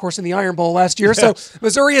 of course, in the Iron Bowl last year. So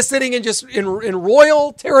Missouri is sitting in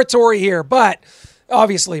royal territory here. But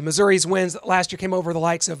obviously, Missouri's wins last year came over the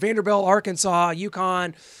likes of Vanderbilt, Arkansas,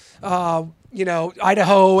 UConn,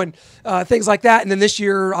 Idaho, and things like that. And then this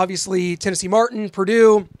year, obviously, Tennessee Martin,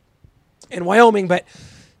 Purdue, and Wyoming. But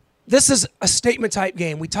this is a statement-type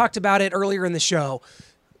game. We talked about it earlier in the show.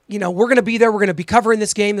 We're going to be there. We're going to be covering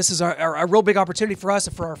this game. This is a real big opportunity for us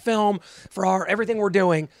and for our film, for our everything we're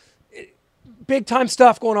doing. Big-time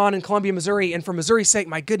stuff going on in Columbia, Missouri. And for Missouri's sake,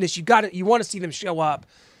 my goodness, you want to see them show up.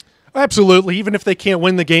 Absolutely. Even if they can't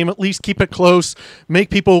win the game, at least keep it close. Make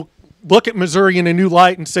people look at Missouri in a new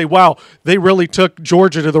light and say, wow, they really took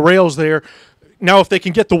Georgia to the rails there. Now, if they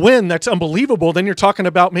can get the win, that's unbelievable. Then you're talking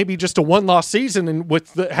about maybe just a 1-loss season, and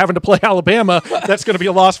with having to play Alabama, that's going to be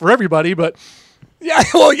a loss for everybody. But yeah,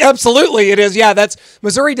 well, absolutely it is. Yeah,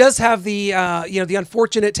 Missouri does have the the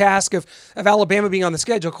unfortunate task of Alabama being on the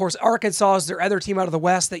schedule. Of course, Arkansas is their other team out of the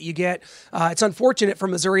West that you get. It's unfortunate for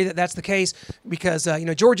Missouri that that's the case because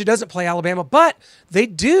Georgia doesn't play Alabama, but they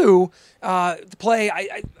do play.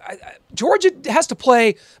 Georgia has to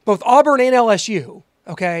play both Auburn and LSU.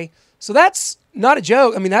 Okay, so that's not a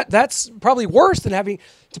joke. I mean that's probably worse than having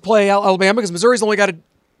to play Alabama because Missouri's only got to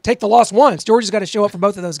take the loss once. Georgia's got to show up for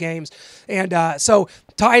both of those games. And so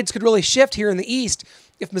tides could really shift here in the East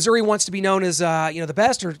if Missouri wants to be known as the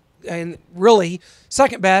best and really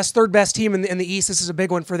second best, third best team in the East. This is a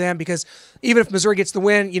big one for them because even if Missouri gets the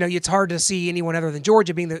win, it's hard to see anyone other than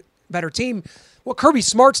Georgia being the better team. What Kirby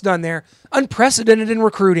Smart's done there, unprecedented in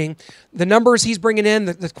recruiting. The numbers he's bringing in,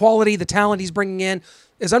 the quality, the talent he's bringing in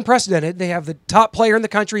is unprecedented. They have the top player in the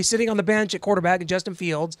country sitting on the bench at quarterback, Justin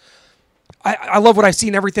Fields. I love what I've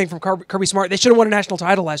seen, everything from Kirby Smart. They should have won a national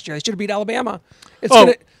title last year. They should have beat Alabama.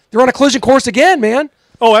 They're on a collision course again, man.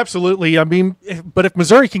 Oh, absolutely. I mean, but if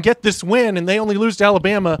Missouri can get this win and they only lose to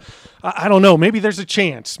Alabama, I don't know. Maybe there's a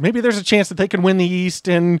chance. Maybe there's a chance that they can win the East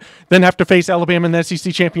and then have to face Alabama in the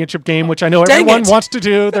SEC championship game, which I know everyone wants to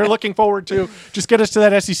do. They're looking forward to. Just get us to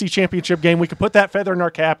that SEC championship game. We can put that feather in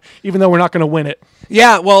our cap, even though we're not going to win it.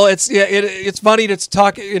 Yeah, well, it's funny to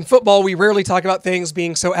talk in football. We rarely talk about things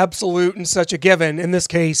being so absolute and such a given. In this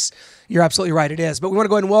case, you're absolutely right, it is. But we want to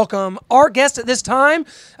go ahead and welcome our guest at this time.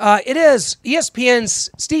 It is ESPN's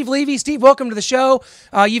Steve Levy. Steve, welcome to the show.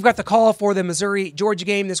 You've got the call for the Missouri-Georgia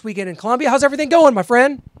game this weekend in Columbia. How's everything going, my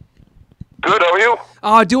friend? Good, how are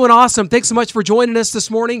you? Doing awesome. Thanks so much for joining us this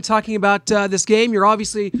morning, talking about this game. You're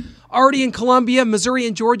obviously already in Columbia. Missouri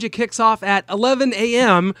and Georgia kicks off at 11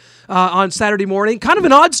 a.m. On Saturday morning. Kind of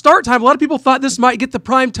an odd start time. A lot of people thought this might get the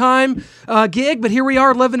prime time gig, but here we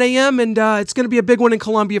are, 11 a.m., and it's going to be a big one in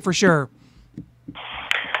Columbia for sure.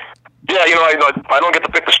 Yeah, I don't get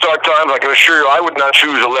to pick the start times. I can assure you I would not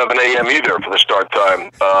choose 11 a.m. either for the start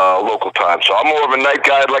time, local time. So I'm more of a night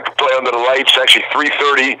guy. I'd like to play under the lights. Actually,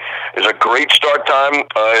 3:30 is a great start time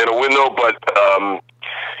in a window, but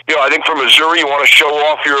I think for Missouri, you want to show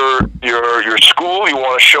off your school. You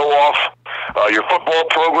want to show off your football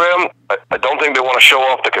program. I don't think they want to show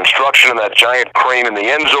off the construction of that giant crane in the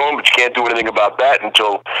end zone, but you can't do anything about that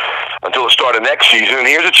until the start of next season. And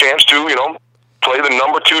here's a chance to, play the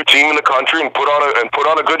number 2 team in the country and put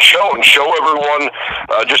on a good show and show everyone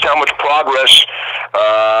just how much progress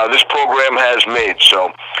this program has made.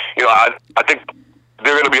 So, I think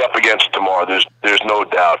they're going to be up against it tomorrow. There's no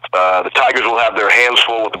doubt. The Tigers will have their hands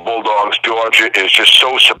full with the Bulldogs. Georgia is just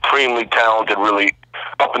so supremely talented, really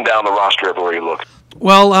up and down the roster everywhere you look.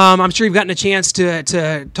 Well, I'm sure you've gotten a chance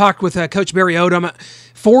to talk with Coach Barry Odom.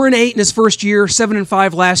 4-8 in his first year,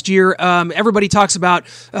 7-5 last year. Everybody talks about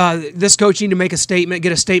this coach needing to make a statement,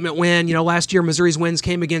 get a statement win. Last year Missouri's wins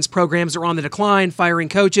came against programs that were on the decline, firing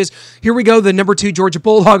coaches. Here we go, the number 2 Georgia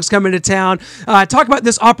Bulldogs coming to town. Talk about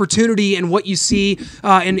this opportunity and what you see,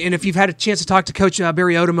 and if you've had a chance to talk to Coach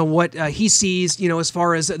Barry Odom and what he sees, as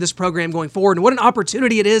far as this program going forward, and what an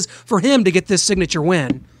opportunity it is for him to get this signature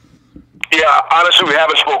win. Yeah, honestly, we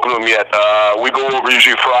haven't spoken to him yet. We go over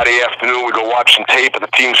usually Friday afternoon. We go watch some tape at the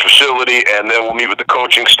team's facility, and then we'll meet with the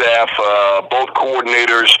coaching staff, both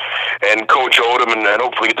coordinators, and Coach Odom, and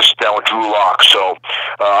hopefully get to sit down with Drew Lock. So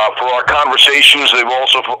for our conversations, they've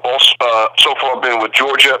also so far been with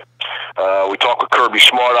Georgia. We talk with Kirby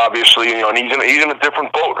Smart, obviously, and he's in a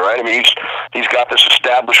different boat, right? I mean, he's got this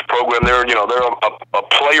established program. They're a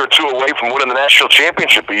play or two away from winning the national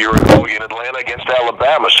championship a year ago in Atlanta against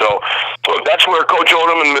Alabama. So look, that's where Coach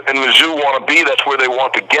Odom and Mizzou want to be. That's where they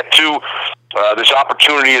want to get to. This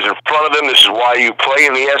opportunity is in front of them. This is why you play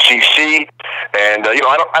in the SEC. And I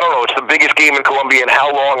don't know. It's the biggest game in Columbia. And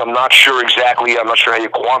how long? I'm not sure exactly. I'm not sure how you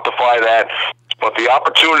quantify that. But the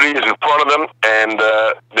opportunity is in front of them, and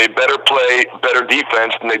they better play better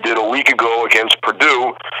defense than they did a week ago against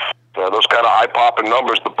Purdue. Those kind of eye-popping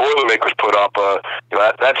numbers the Boilermakers put up,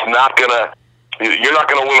 that's not going to – you're not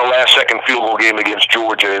going to win a last-second field goal game against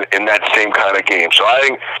Georgia in that same kind of game. So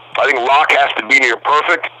I think Locke has to be near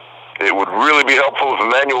perfect. It would really be helpful if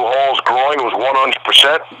Emmanuel Hall's groin was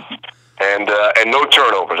 100%. And no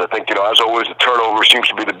turnovers. I think, as always, the turnover seems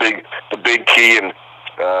to be the big key. And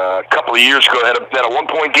a couple of years ago, they had a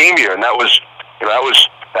 1-point game here, and that was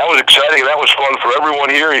exciting, and that was fun for everyone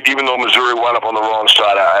here, even though Missouri wound up on the wrong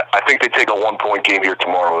side. I think they take a 1-point game here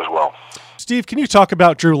tomorrow as well. Steve, can you talk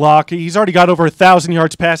about Drew Lock? He's already got over 1,000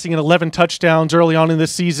 yards passing and 11 touchdowns early on in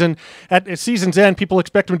this season. At season's end, people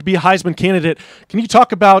expect him to be a Heisman candidate. Can you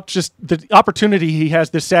talk about just the opportunity he has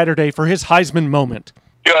this Saturday for his Heisman moment?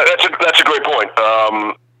 Yeah, that's a great point.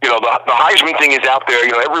 The Heisman thing is out there.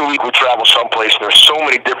 Every week we travel someplace, and there's so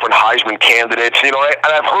many different Heisman candidates. And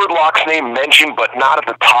I've heard Locke's name mentioned, but not at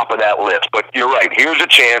the top of that list. But you're right. Here's a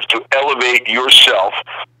chance to elevate yourself,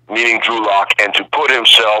 meaning Drew Lock, and to put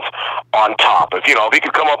himself on top. If he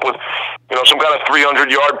could come up with some kind of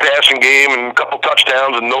 300-yard passing game and a couple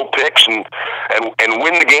touchdowns and no picks and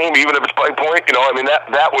win the game, even if it's by point,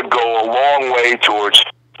 that would go a long way towards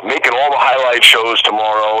making all the highlight shows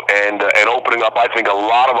tomorrow and opening up, I think, a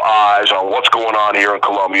lot of eyes on what's going on here in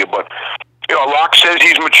Columbia. But Locke says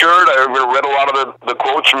he's matured. I read a lot of the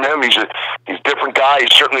quotes from him. He's a different guy.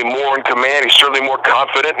 He's certainly more in command. He's certainly more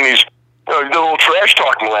confident, and he's he did a little trash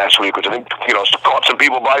talking last week, which I think caught some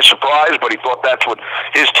people by surprise. But he thought that's what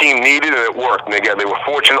his team needed, and it worked. And again, they were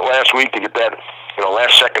fortunate last week to get that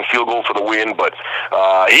last second field goal for the win. But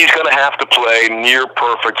he's going to have to play near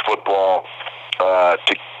perfect football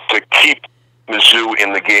to keep Mizzou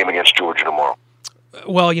in the game against Georgia tomorrow.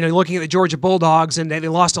 Well, looking at the Georgia Bulldogs, and they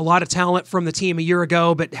lost a lot of talent from the team a year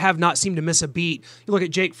ago, but have not seemed to miss a beat. You look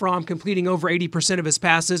at Jake Fromm completing over 80% of his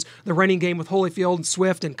passes. The running game with Holyfield and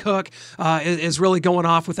Swift and Cook is really going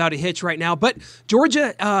off without a hitch right now. But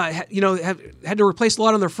Georgia, have had to replace a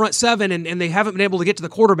lot on their front seven, and they haven't been able to get to the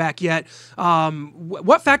quarterback yet.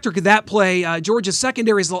 What factor could that play? Georgia's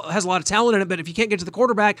secondary has a lot of talent in it, but if you can't get to the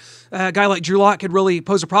quarterback, a guy like Drew Lock could really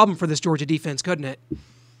pose a problem for this Georgia defense, couldn't it?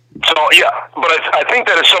 So, yeah, but I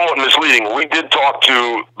think that is somewhat misleading. We did talk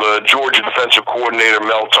to the Georgia defensive coordinator,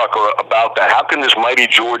 Mel Tucker, about that. How can this mighty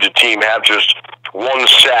Georgia team have just one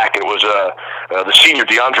sack? It was the senior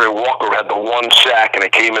DeAndre Walker had the one sack, and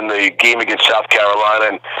it came in the game against South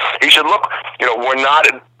Carolina. And he said, look,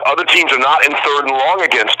 other teams are not in third and long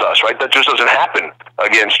against us, right? That just doesn't happen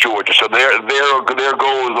against Georgia. So there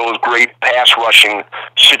go those great pass rushing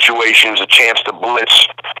situations, a chance to blitz.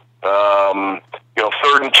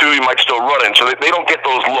 Third and 2, you might still run in. So they don't get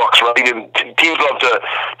those looks, right? And teams love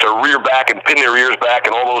to rear back and pin their ears back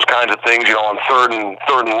and all those kinds of things, on third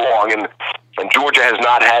and long. And Georgia has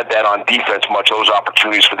not had that on defense much, those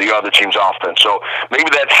opportunities for the other team's offense. So maybe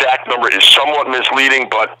that sack number is somewhat misleading,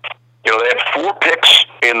 but they had 4 picks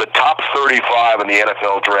in the top 35 in the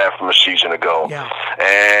NFL draft from a season ago. Yeah.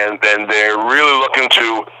 And then they're really looking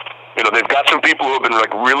to... they've got some people who have been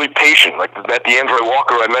really patient, like that DeAndre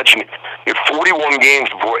Walker I mentioned. He had 41 games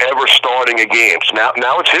before ever starting a game. So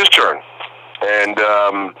now it's his turn. And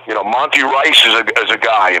Monty Rice is a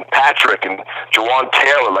guy, and Patrick and Jawan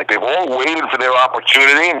Taylor, they've all waited for their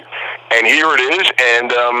opportunity, and here it is.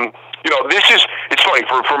 And it's funny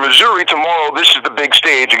for Missouri tomorrow. This is the big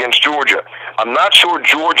stage against Georgia. I'm not sure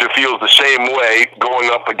Georgia feels the same way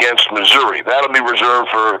going up against Missouri. That'll be reserved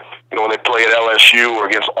for when they play at LSU or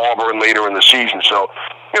against Auburn later in the season. So,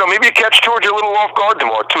 maybe you catch Georgia a little off guard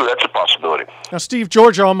tomorrow, too. That's a possibility. Now, Steve,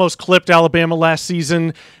 Georgia almost clipped Alabama last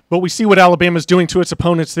season, but we see what Alabama's doing to its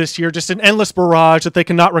opponents this year. Just an endless barrage that they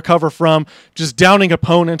cannot recover from, just downing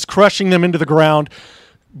opponents, crushing them into the ground.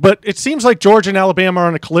 But it seems like Georgia and Alabama are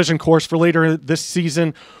on a collision course for later this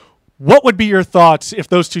season. What would be your thoughts if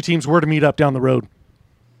those two teams were to meet up down the road?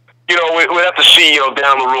 We have to see,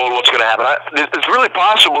 down the road what's going to happen. It's really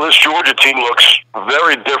possible this Georgia team looks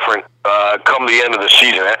very different come the end of the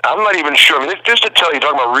season. I'm not even sure. Just to tell you,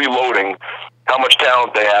 talking about reloading, how much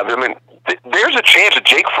talent they have. There's a chance that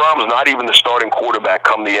Jake Fromm is not even the starting quarterback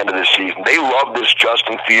come the end of the season. They love this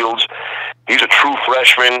Justin Fields. He's a true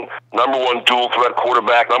freshman, number 1 dual-threat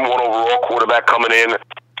quarterback, number 1 overall quarterback coming in.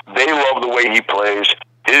 They love the way he plays.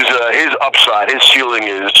 His upside, his ceiling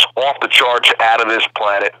is off the charts, out of this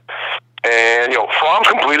planet. And, Fromm's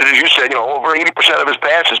completed, as you said, over 80% of his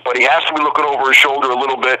passes, but he has to be looking over his shoulder a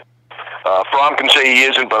little bit. Fromm can say he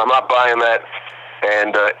isn't, but I'm not buying that.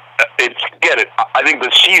 And I think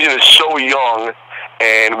the season is so young,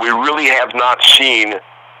 and we really have not seen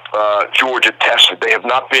Georgia tested. They have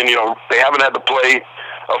not been, they haven't had to play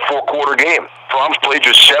a 4-quarter game. Fromm's played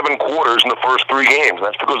just 7 quarters in the first 3 games.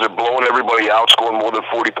 That's because they're blowing everybody out, scoring more than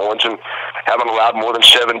 40 points, and haven't allowed more than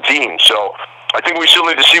 17. So I think we still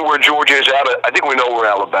need to see where Georgia is at. I think we know where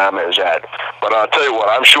Alabama is at. But I'll tell you what,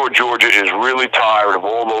 I'm sure Georgia is really tired of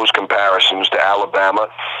all those comparisons to Alabama.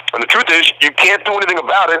 And the truth is, you can't do anything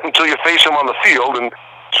about it until you face them on the field. And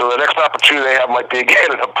so the next opportunity they have might be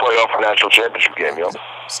again in a playoff or national championship game.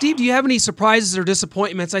 Steve, do you have any surprises or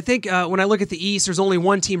disappointments? I think when I look at the East, there's only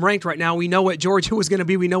one team ranked right now. We know what Georgia was going to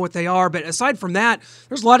be. We know what they are. But aside from that,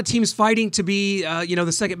 there's a lot of teams fighting to be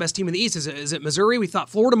the second-best team in the East. Is it Missouri? We thought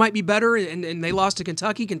Florida might be better, and they lost to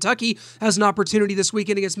Kentucky. Kentucky has an opportunity this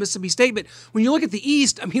weekend against Mississippi State. But when you look at the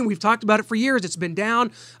East, we've talked about it for years. It's been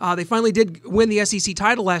down. They finally did win the SEC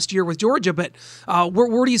title last year with Georgia. But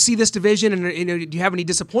where do you see this division? And do you have any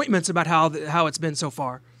disappointments about how it's been so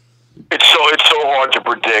far? It's so hard to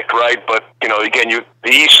predict, right? But again, the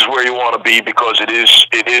East is where you want to be because it is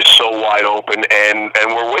so wide open, and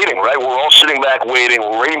we're waiting, right? We're all sitting back waiting.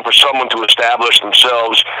 We're waiting for someone to establish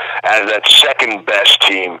themselves as that second best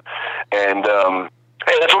team, and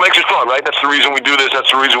hey, that's what makes it fun, right? That's the reason we do this. That's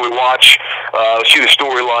the reason we watch, see the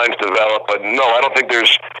storylines develop. But no, I don't think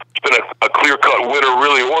there's been a clear-cut winner,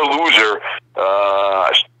 really, or loser.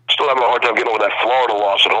 Still having a hard time getting over that Florida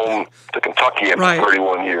loss at home to Kentucky after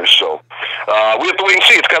 31 years. So we have to wait and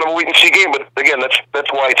see. It's kind of a wait and see game, but again,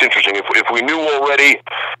 that's why it's interesting. If we knew already,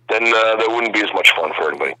 then there wouldn't be as much fun for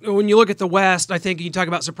anybody. When you look at the West, I think you talk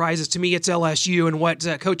about surprises. To me, it's LSU and what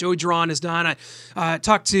Coach Orgeron has done. I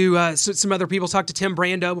talked to some other people, talked to Tim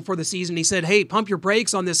Brando before the season. He said, hey, pump your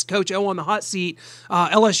brakes on this Coach O on the hot seat.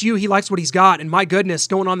 LSU, he likes what he's got, and my goodness,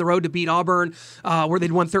 going on the road to beat Auburn, where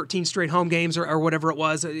they'd won 13 straight home games or whatever it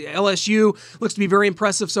was. LSU looks to be very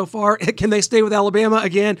impressive so far. Can they stay with Alabama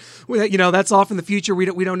again? That's off in the future. We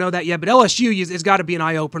don't know that yet, but LSU has got to be an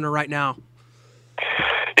eye-opener right now.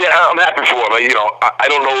 Yeah, I'm happy for him. I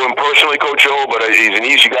don't know him personally, Coach O, but he's an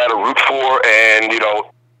easy guy to root for, and,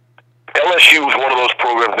 LSU is one of those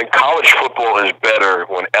programs. I think college football is better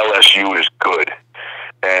when LSU is good.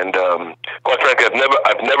 And quite frankly,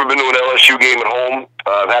 I've never been to an LSU game at home.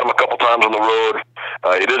 I've had them a couple times on the road.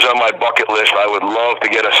 It is on my bucket list. I would love to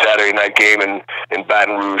get a Saturday night game in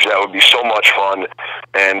Baton Rouge. That would be so much fun.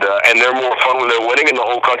 And they're more fun when they're winning, and the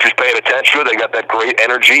whole country's paying attention. They got that great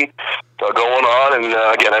energy going on, and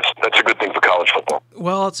again, that's a good thing for college football.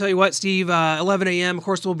 Well, I'll tell you what, Steve. 11 a.m. Of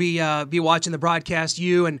course, we'll be watching the broadcast.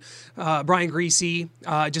 You and Brian Greasy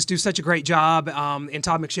just do such a great job, and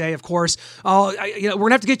Todd McShay, of course.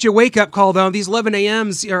 We're gonna have to get you a wake up call though. These 11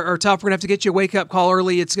 a.m.s are tough. We're gonna have to get you a wake up call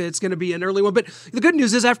early. It's gonna be an early one, but the good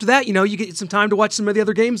news is after that, you get some time to watch some of the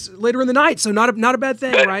other games later in the night. So not a bad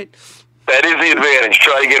thing, right? That is the advantage.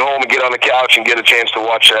 Try to get home and get on the couch and get a chance to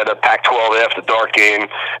watch that Pac-12 after dark game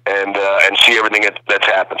and see everything that's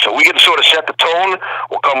happened. So we get to sort of set the tone.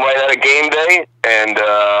 We'll come right out of game day,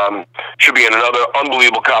 and should be another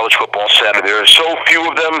unbelievable college football Saturday. There are so few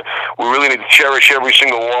of them. We really need to cherish every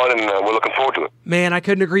single one, and we're looking forward to it. Man, I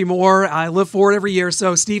couldn't agree more. I live for it every year.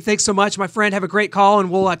 So, Steve, thanks so much, my friend. Have a great call,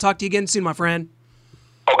 and we'll talk to you again soon, my friend.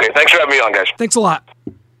 Okay, thanks for having me on, guys. Thanks a lot.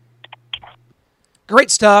 Great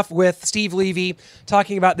stuff with Steve Levy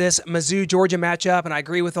talking about this Mizzou-Georgia matchup, and I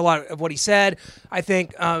agree with a lot of what he said. I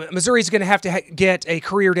think Missouri's going to have to get a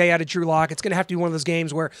career day out of Drew Lock. It's going to have to be one of those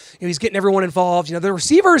games where he's getting everyone involved. The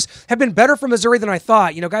receivers have been better for Missouri than I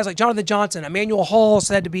thought. Guys like Jonathan Johnson, Emmanuel Hall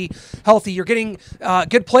said to be healthy. You're getting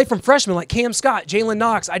good play from freshmen like Cam Scott, Jalen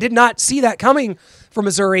Knox. I did not see that coming for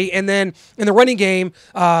Missouri. And then in the running game,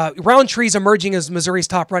 Roundtree's emerging as Missouri's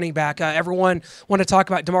top running back. Everyone want to talk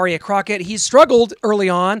about Demaria Crockett. He's struggled early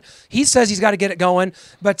on. He says he's got to get it going.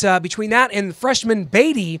 But between that and freshman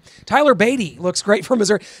Tyler Beatty looks great for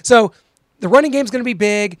Missouri. So the running game's going to be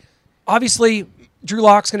big. Obviously, Drew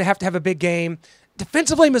Lock's going to have a big game.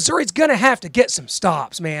 Defensively, Missouri's going to have to get some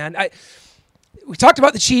stops, man. We talked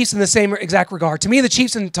about the Chiefs in the same exact regard. To me, the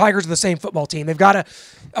Chiefs and Tigers are the same football team. They've got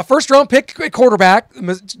a first-round pick quarterback.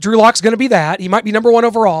 Drew Lock's going to be that. He might be number one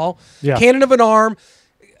overall. Yeah. Cannon of an arm,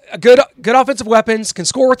 a good offensive weapons, can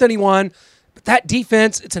score with anyone. But that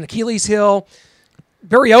defense, it's an Achilles heel.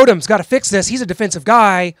 Barry Odom's got to fix this. He's a defensive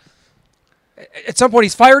guy. At some point,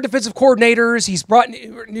 he's fired defensive coordinators. He's brought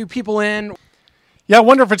new people in. Yeah, I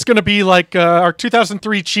wonder if it's going to be like our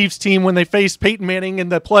 2003 Chiefs team when they faced Peyton Manning in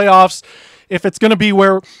the playoffs. If it's going to be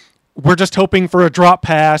where we're just hoping for a drop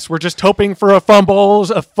pass, we're just hoping for a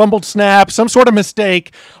fumbled snap, some sort of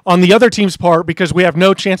mistake on the other team's part because we have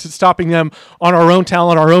no chance at stopping them on our own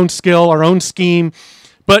talent, our own skill, our own scheme.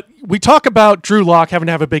 But we talk about Drew Lock having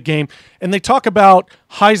to have a big game, and they talk about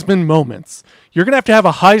Heisman moments. You're going to have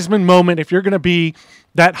a Heisman moment if you're going to be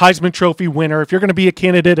that Heisman Trophy winner. If you're going to be a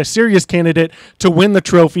candidate, a serious candidate to win the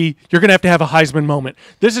trophy, you're going to have a Heisman moment.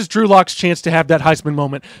 This is Drew Lock's chance to have that Heisman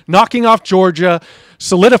moment. Knocking off Georgia,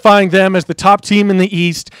 solidifying them as the top team in the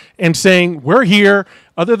East, and saying, we're here.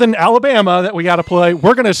 Other than Alabama that we got to play,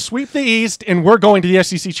 we're going to sweep the East, and we're going to the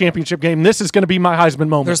SEC championship game. This is going to be my Heisman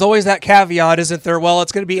moment. There's always that caveat, isn't there? Well,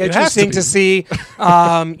 it's going to be interesting to see.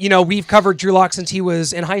 We've covered Drew Lock since he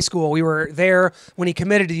was in high school. We were there when he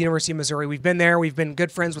committed to the University of Missouri. We've been there. We've been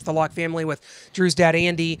good friends with the Lock family, with Drew's dad,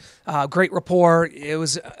 Andy. Great rapport. It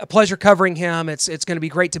was a pleasure covering him. It's going to be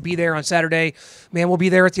great to be there on Saturday. Man, we'll be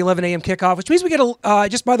there at the 11 a.m. kickoff, which means we get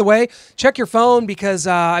just by the way, check your phone because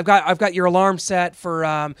I've got your alarm set for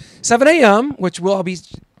 7 a.m., which I'll be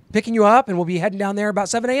picking you up, and we'll be heading down there about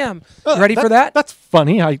 7 a.m. You ready for that? That's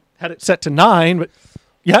funny. I had it set to 9, but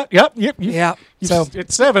yeah. So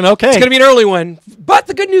it's 7. Okay, it's going to be an early one. But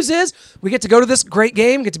the good news is we get to go to this great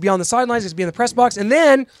game, get to be on the sidelines, get to be in the press box, and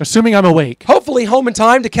then, assuming I'm awake, hopefully home in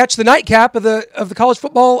time to catch the nightcap of the college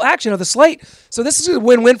football action of the slate. So this is a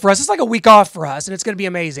win-win for us. It's like a week off for us, and it's going to be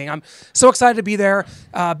amazing. I'm so excited to be there.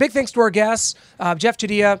 Big thanks to our guests, Jeff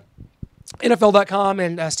Chadiha, NFL.com,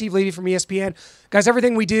 and Steve Levy from ESPN. Guys,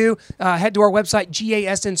 everything we do, head to our website,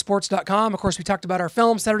 gasnsports.com. Of course, we talked about our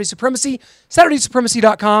film, Saturday Supremacy,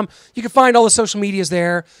 SaturdaySupremacy.com. You can find all the social medias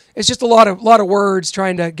there. It's just a lot of words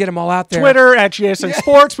trying to get them all out there. Twitter, at GSN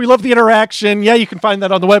Sports. We love the interaction. Yeah, you can find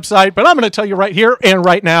that on the website, but I'm going to tell you right here and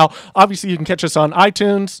right now. Obviously, you can catch us on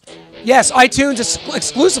iTunes. Yes, iTunes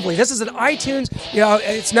exclusively. This is an iTunes,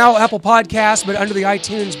 it's now Apple Podcasts, but under the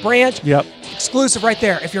iTunes branch. Yep. Exclusive right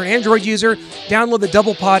there. If you're an Android user, download the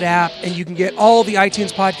Double Pod app, and you can get all the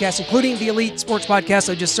iTunes podcasts, including the Elite Sports Podcast.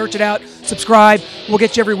 So just search it out, subscribe. We'll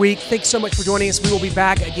get you every week. Thanks so much for joining us. We will be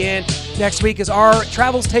back again next week as our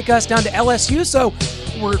travels take us down to LSU. So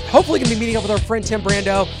we're hopefully going to be meeting up with our friend Tim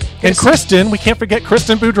Brando. And Kristen, we can't forget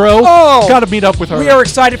Kristen Boudreau. Oh! Got to meet up with her. We are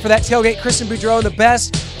excited for that tailgate. Kristen Boudreau, the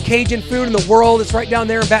best Cajun food in the world. It's right down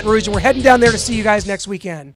there in Baton Rouge, and we're heading down there to see you guys next weekend.